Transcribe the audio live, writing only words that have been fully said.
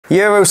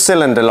Euro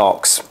cylinder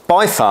locks,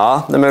 by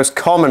far the most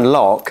common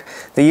lock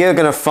that you're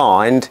going to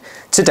find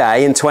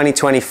today in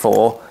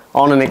 2024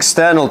 on an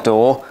external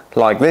door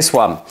like this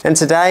one. And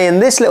today in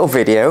this little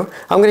video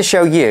I'm going to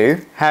show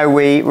you how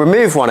we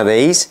remove one of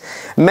these,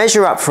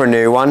 measure up for a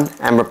new one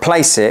and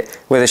replace it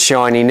with a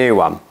shiny new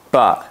one.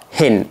 But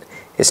hint,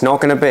 it's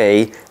not going to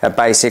be a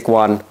basic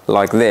one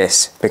like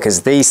this,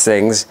 because these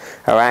things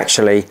are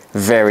actually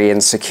very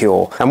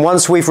insecure. And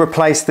once we've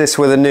replaced this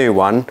with a new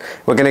one,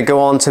 we're going to go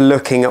on to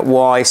looking at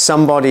why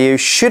somebody who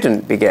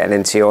shouldn't be getting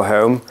into your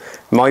home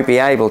might be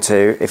able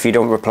to if you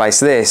don't replace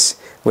this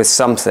with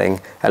something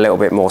a little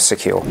bit more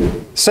secure.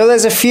 So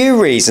there's a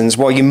few reasons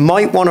why you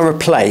might want to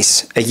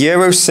replace a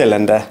Euro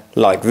cylinder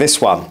like this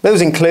one.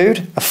 Those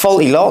include a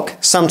faulty lock.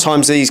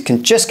 Sometimes these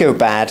can just go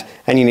bad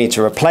and you need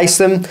to replace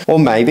them, or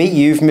maybe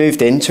you've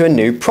moved into a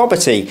new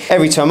property.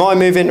 Every time I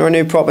move into a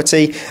new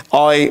property,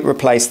 I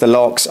replace the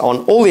locks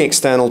on all the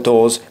external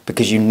doors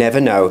because you never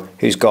know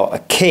who's got a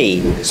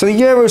key. So the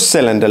Euro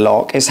cylinder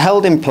lock is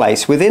held in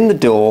place within the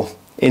door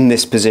in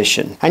this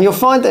position, and you'll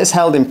find that it's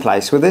held in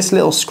place with this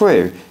little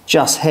screw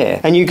just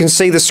here, and you can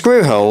see the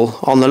screw hole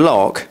on the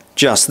lock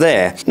just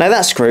there. Now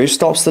that screw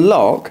stops the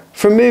lock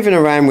from moving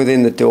around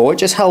within the door. It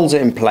just holds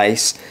it in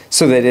place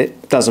so that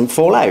it doesn't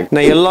fall out. Now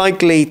you're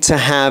likely to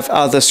have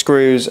other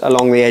screws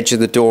along the edge of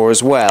the door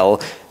as well.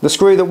 The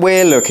screw that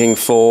we're looking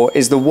for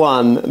is the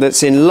one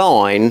that's in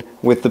line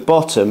with the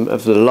bottom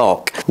of the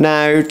lock.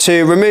 Now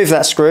to remove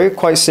that screw,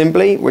 quite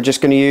simply, we're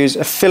just going to use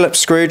a Phillips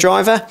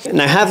screwdriver.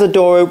 Now have the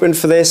door open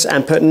for this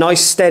and put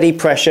nice steady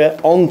pressure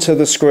onto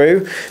the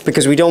screw,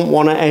 because we don't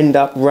want to end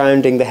up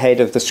rounding the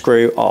head of the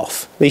screw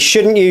off. These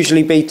shouldn't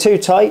usually be too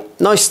tight.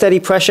 Nice steady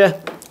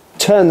pressure.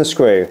 Turn the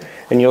screw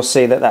and you'll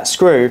see that that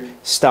screw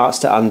starts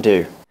to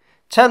undo.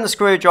 Turn the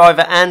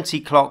screwdriver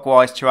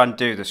anti-clockwise to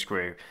undo the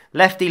screw.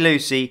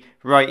 Lefty-loosey,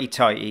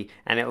 righty-tighty,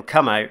 and it'll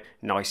come out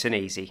nice and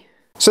easy.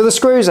 So the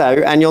screw's out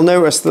and you'll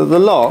notice that the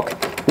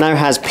lock now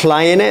has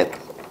play in it,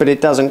 but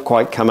it doesn't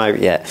quite come out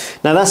yet.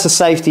 Now that's a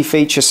safety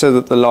feature so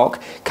that the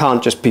lock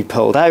can't just be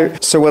pulled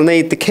out. So we'll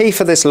need the key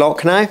for this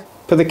lock now.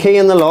 Put the key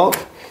in the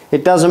lock.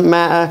 It doesn't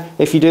matter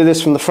if you do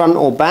this from the front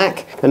or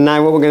back. And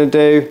now what we're going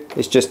to do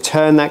is just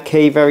turn that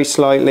key very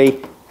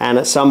slightly, and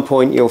at some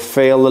point you'll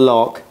feel the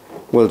lock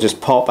will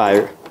just pop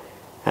out,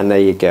 and there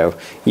you go.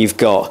 You've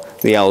got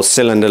the old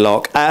cylinder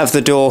lock out of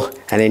the door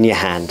and in your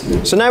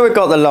hand. So now we've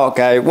got the lock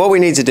out, what we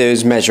need to do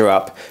is measure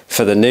up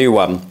for the new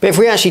one. But if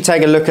we actually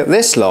take a look at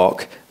this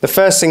lock, the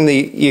first thing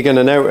that you're going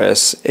to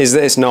notice is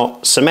that it's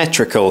not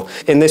symmetrical.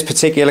 In this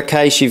particular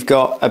case, you've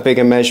got a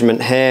bigger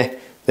measurement here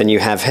than you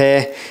have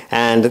here,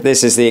 and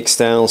this is the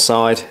external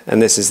side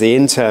and this is the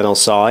internal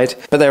side,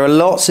 but there are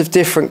lots of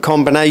different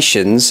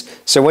combinations.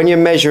 So when you're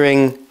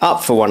measuring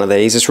up for one of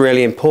these, it's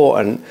really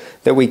important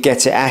that we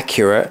get it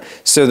accurate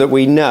so that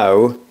we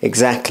know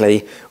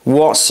exactly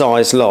what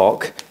size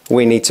lock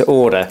we need to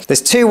order.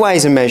 There's two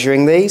ways of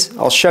measuring these.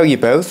 I'll show you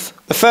both.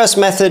 The first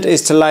method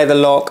is to lay the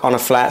lock on a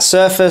flat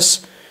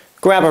surface,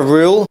 grab a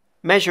rule.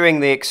 Measuring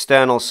the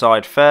external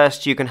side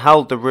first, you can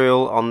hold the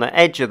rule on the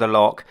edge of the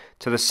lock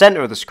to the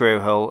centre of the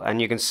screw hole,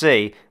 and you can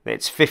see that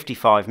it's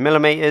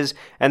 55mm,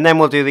 and then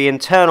we'll do the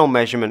internal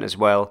measurement as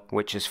well,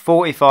 which is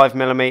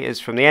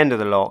 45mm from the end of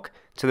the lock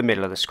to the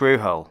middle of the screw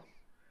hole.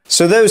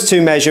 So those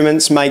two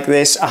measurements make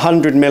this a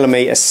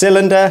 100mm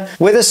cylinder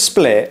with a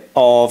split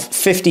of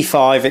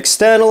 55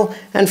 external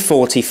and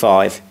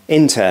 45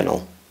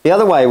 internal. The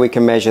other way we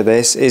can measure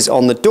this is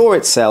on the door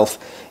itself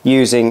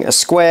using a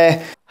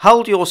square.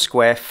 Hold your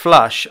square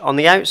flush on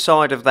the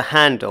outside of the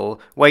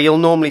handle where you'll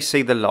normally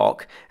see the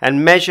lock,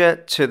 and measure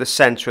to the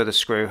centre of the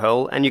screw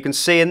hole, and you can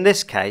see in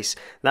this case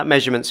that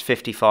measurement's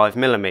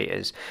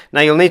 55mm.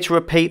 Now you'll need to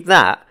repeat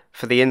that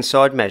for the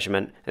inside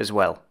measurement as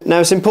well.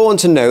 Now it's important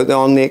to note that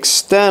on the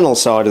external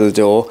side of the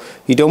door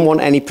you don't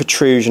want any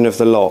protrusion of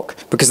the lock,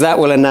 because that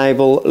will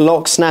enable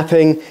lock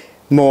snapping.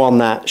 More on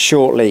that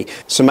shortly.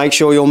 So make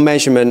sure your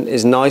measurement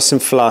is nice and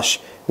flush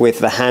with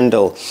the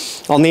handle.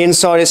 On the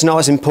inside it's not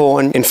as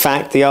important. In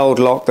fact, the old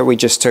lock that we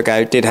just took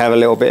out did have a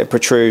little bit of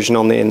protrusion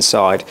on the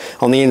inside.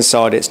 On the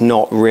inside it's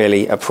not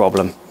really a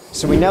problem.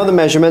 So we know the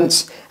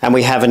measurements and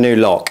we have a new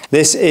lock.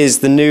 This is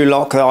the new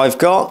lock that I've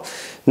got.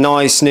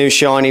 Nice new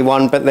shiny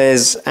one, but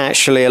there's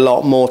actually a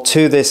lot more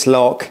to this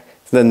lock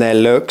than there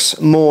looks.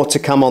 More to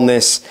come on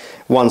this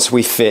once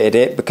we fitted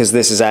it, because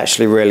this is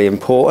actually really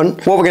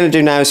important. What we're going to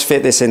do now is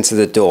fit this into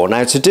the door.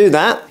 Now to do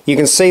that, you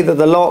can see that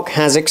the lock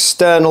has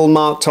external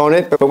marked on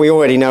it, but we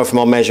already know from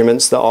our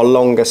measurements that our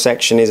longer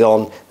section is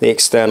on the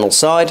external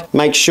side.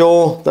 Make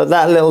sure that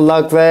that little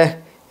lug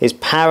there is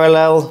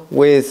parallel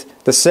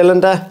with the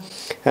cylinder,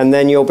 and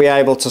then you'll be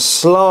able to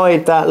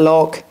slide that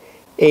lock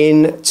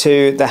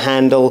into the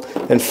handle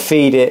and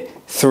feed it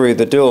through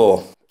the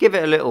door. Give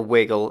it a little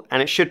wiggle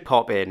and it should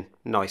pop in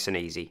nice and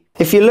easy.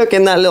 If you look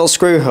in that little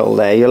screw hole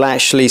there, you'll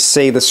actually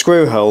see the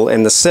screw hole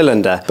in the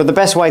cylinder. But the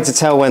best way to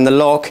tell when the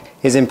lock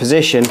is in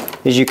position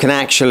is you can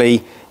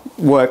actually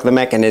work the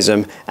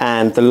mechanism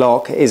and the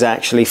lock is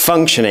actually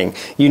functioning.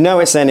 You know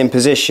it's then in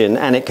position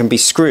and it can be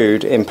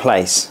screwed in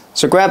place.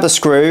 So grab the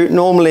screw.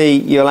 Normally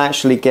you'll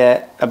actually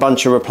get a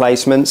bunch of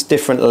replacements,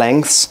 different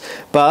lengths,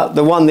 but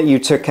the one that you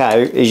took out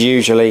is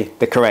usually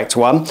the correct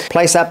one.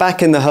 Place that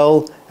back in the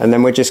hole and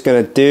then we're just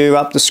going to do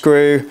up the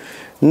screw,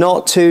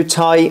 not too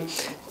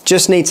tight,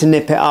 just need to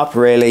nip it up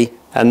really,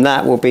 and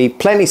that will be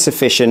plenty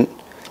sufficient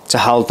to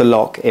hold the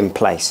lock in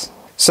place.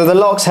 So the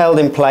lock's held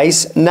in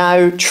place.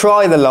 Now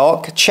try the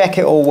lock, check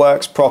it all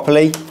works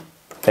properly.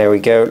 There we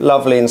go,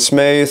 lovely and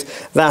smooth.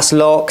 That's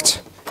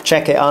locked,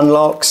 check it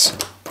unlocks.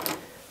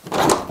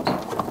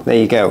 There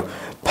you go,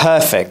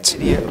 perfect.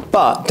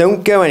 But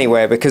don't go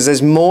anywhere because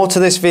there's more to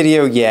this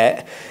video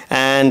yet,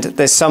 and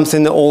there's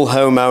something that all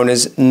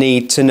homeowners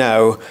need to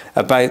know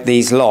about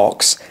these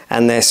locks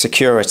and their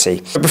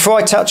security. But before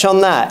I touch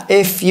on that,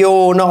 if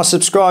you're not a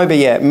subscriber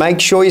yet, make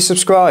sure you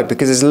subscribe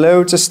because there's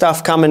loads of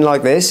stuff coming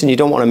like this and you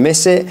don't want to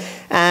miss it.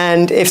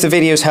 And if the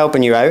video's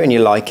helping you out and you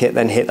like it,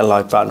 then hit the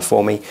like button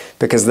for me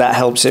because that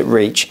helps it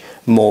reach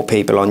more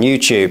people on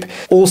YouTube.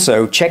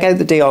 Also, check out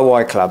the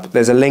DIY Club.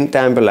 There's a link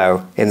down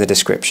below in the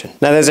description.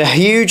 Now, there's a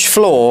huge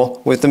flaw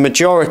with the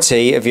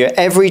majority of your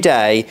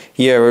everyday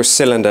Euro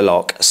cylinder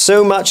lock.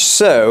 So much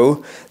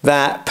so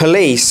that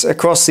police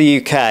across the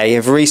UK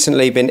have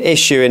recently been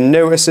issuing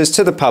notices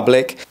to the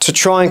public to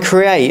try and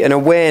create an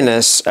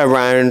awareness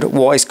around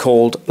what is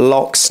called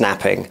lock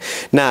snapping.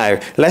 Now,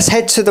 let's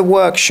head to the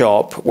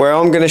workshop where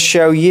I'm going to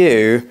show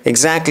you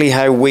exactly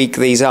how weak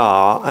these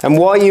are and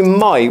why you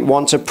might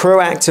want to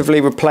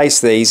proactively replace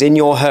these in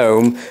your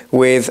home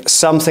with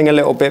something a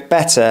little bit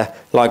better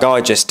like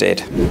I just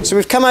did. So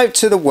we've come out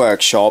to the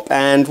workshop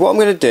and what I'm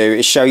going to do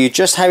is show you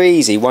just how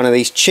easy one of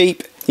these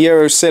cheap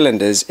Euro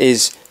cylinders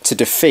is to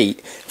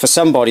defeat for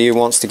somebody who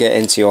wants to get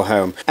into your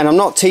home. And I'm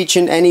not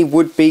teaching any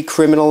would-be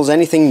criminals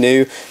anything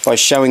new by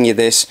showing you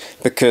this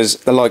because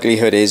the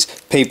likelihood is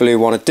people who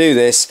want to do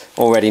this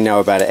already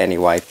know about it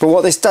anyway. But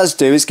what this does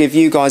do is give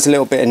you guys a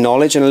little bit of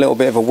knowledge and a little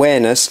bit of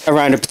awareness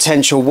around a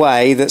potential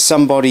way that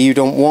somebody you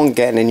don't want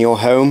getting in your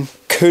home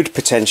could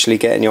potentially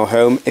get in your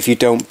home if you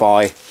don't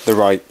buy the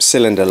right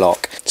cylinder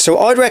lock. So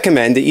I'd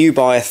recommend that you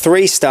buy a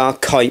 3-star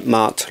kite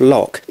marked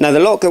lock. Now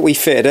the lock that we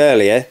fitted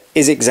earlier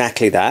is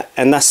exactly that,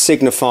 and that's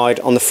signified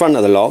on the front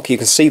of the lock. You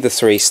can see the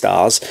 3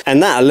 stars,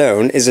 and that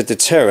alone is a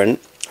deterrent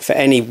for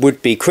any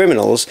would-be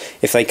criminals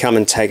if they come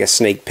and take a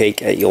sneak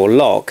peek at your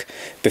lock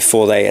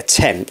before they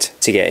attempt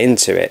to get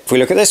into it. If we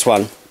look at this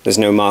one, there's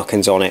no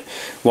markings on it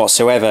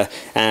whatsoever,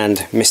 and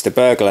Mr.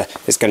 Burglar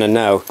is going to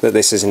know that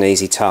this is an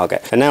easy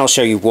target. And now I'll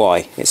show you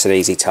why it's an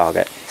easy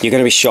target. You're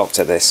going to be shocked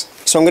at this.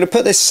 So I'm going to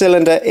put this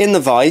cylinder in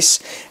the vise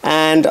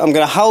and I'm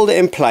going to hold it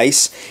in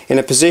place in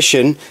a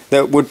position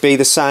that would be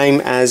the same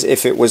as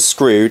if it was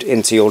screwed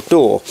into your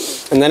door.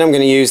 And then I'm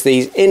going to use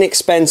these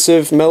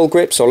inexpensive mill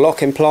grips or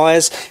locking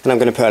pliers, and I'm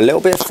going to put a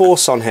little bit of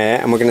force on here,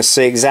 and we're going to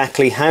see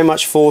exactly how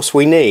much force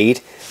we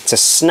need to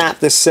snap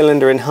this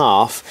cylinder in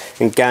half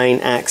and gain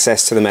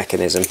access to the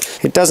mechanism.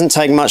 It doesn't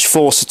take much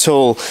force at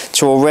all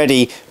to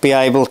already be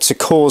able to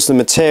cause the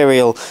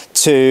material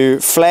to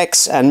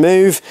flex and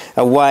move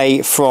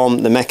away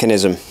from the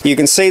mechanism. You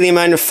can see the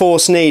amount of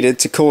force needed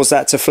to cause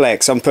that to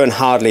flex. I'm putting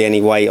hardly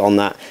any weight on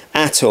that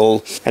at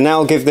all. And now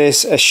I'll give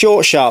this a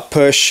short, sharp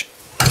push.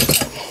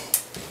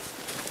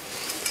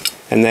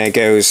 And there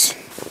goes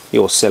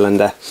your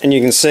cylinder. And you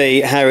can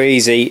see how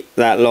easy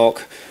that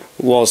lock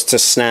was to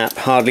snap,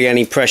 hardly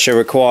any pressure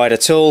required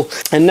at all.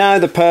 And now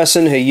the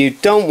person who you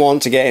don't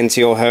want to get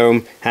into your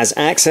home has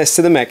access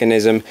to the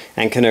mechanism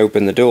and can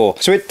open the door.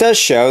 So it does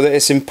show that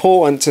it's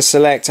important to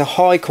select a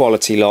high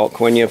quality lock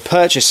when you're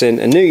purchasing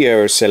a new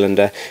Euro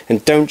cylinder,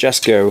 and don't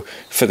just go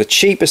for the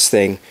cheapest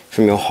thing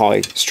from your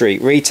high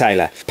street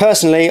retailer.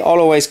 Personally, I'll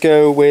always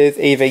go with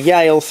either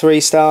Yale 3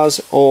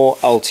 stars or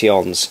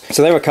Ultions.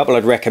 So there are a couple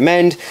I'd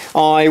recommend.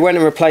 I went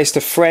and replaced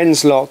a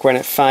friend's lock when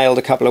it failed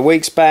a couple of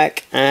weeks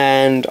back,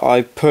 and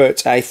I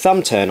put a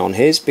thumb turn on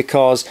his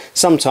because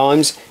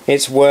sometimes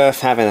it's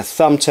worth having a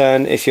thumb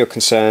turn if you're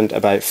concerned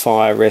about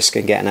fire risk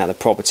and getting out of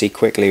the property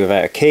quickly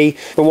without a key.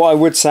 But what I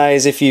would say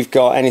is if you've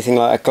got anything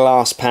like a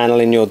glass panel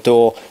in your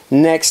door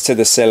next to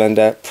the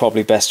cylinder,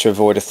 probably best to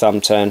avoid a thumb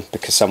turn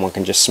because someone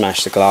can just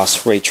smash the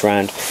glass, reach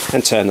around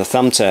and turn the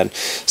thumb turn.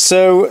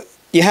 So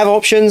you have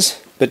options,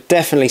 but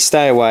definitely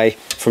stay away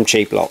from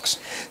cheap locks.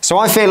 So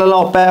I feel a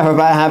lot better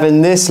about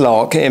having this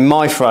lock in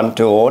my front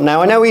door.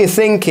 Now I know what you're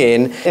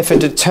thinking, if a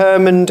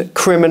determined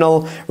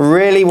criminal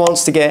really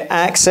wants to get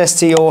access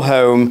to your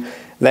home,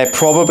 they're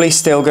probably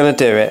still going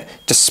to do it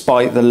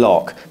despite the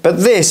lock. But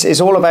this is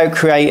all about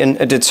creating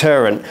a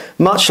deterrent,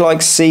 much like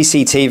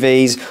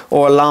CCTVs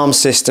or alarm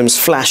systems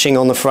flashing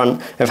on the front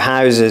of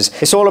houses.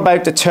 It's all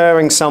about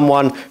deterring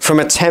someone from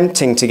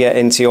attempting to get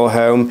into your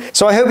home.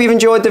 So I hope you've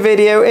enjoyed the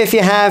video. If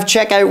you have,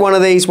 check out one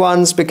of these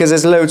ones because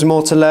there's loads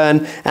more to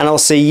learn, and I'll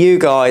see you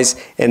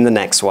guys in the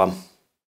next one.